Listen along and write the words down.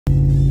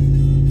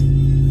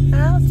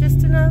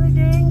Just another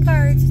day in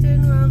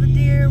Cardston while the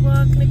deer are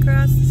walking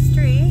across the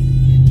street.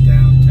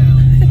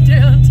 Downtown.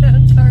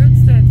 Downtown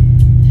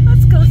Cardston.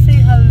 Let's go say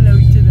hello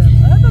to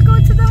them. I'm gonna go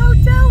to the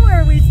hotel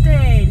where we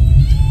stayed.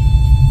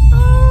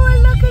 Oh,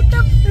 and look at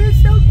them. They're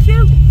so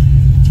cute.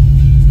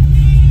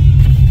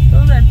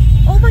 Hold on.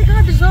 Oh my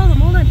God, there's all of them.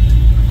 Hold on.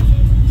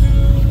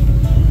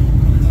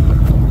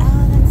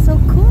 Oh, that's so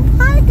cool.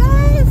 Hi,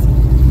 guys.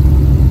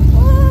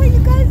 Oh, you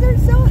guys are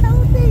so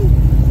healthy.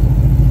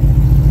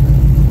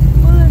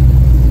 Hold on.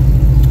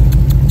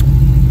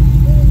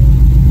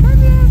 Come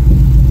here.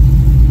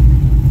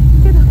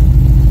 Get up.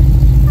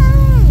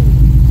 Hey.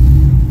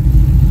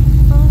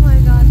 Oh my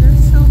God,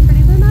 they're so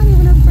pretty. They're not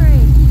even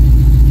afraid.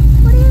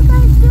 What are you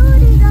guys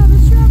doing eating all the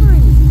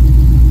strawberries?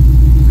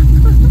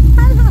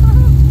 Hello.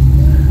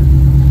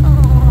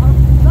 Oh,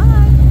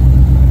 bye.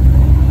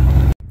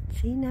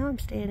 See, now I'm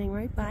standing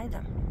right by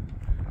them.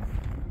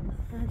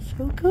 That's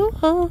so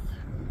cool.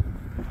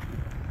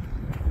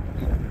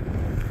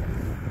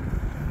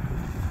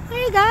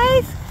 Hey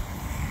guys.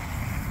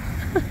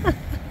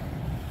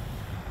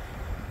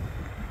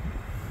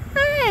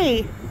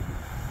 Hey.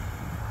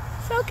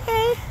 It's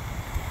okay.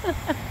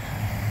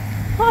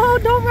 Oh,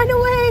 don't run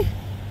away.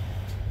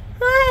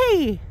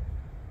 Hey.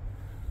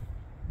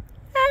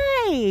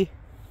 Hey.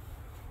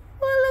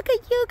 Well, look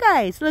at you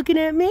guys looking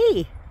at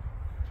me.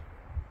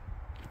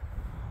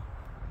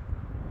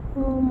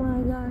 Oh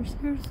my gosh,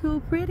 they're so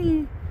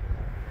pretty.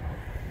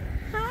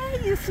 Hi,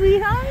 you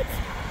sweethearts.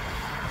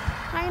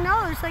 I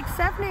know, there's like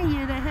 7 of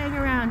you that hang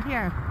around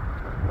here.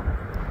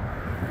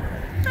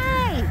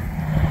 Hi.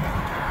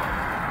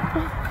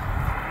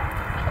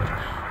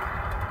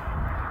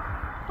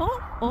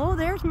 Oh,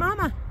 there's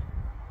Mama.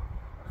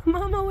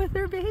 Mama with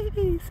her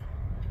babies.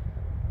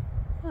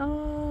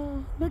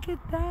 Oh, look at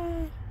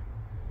that.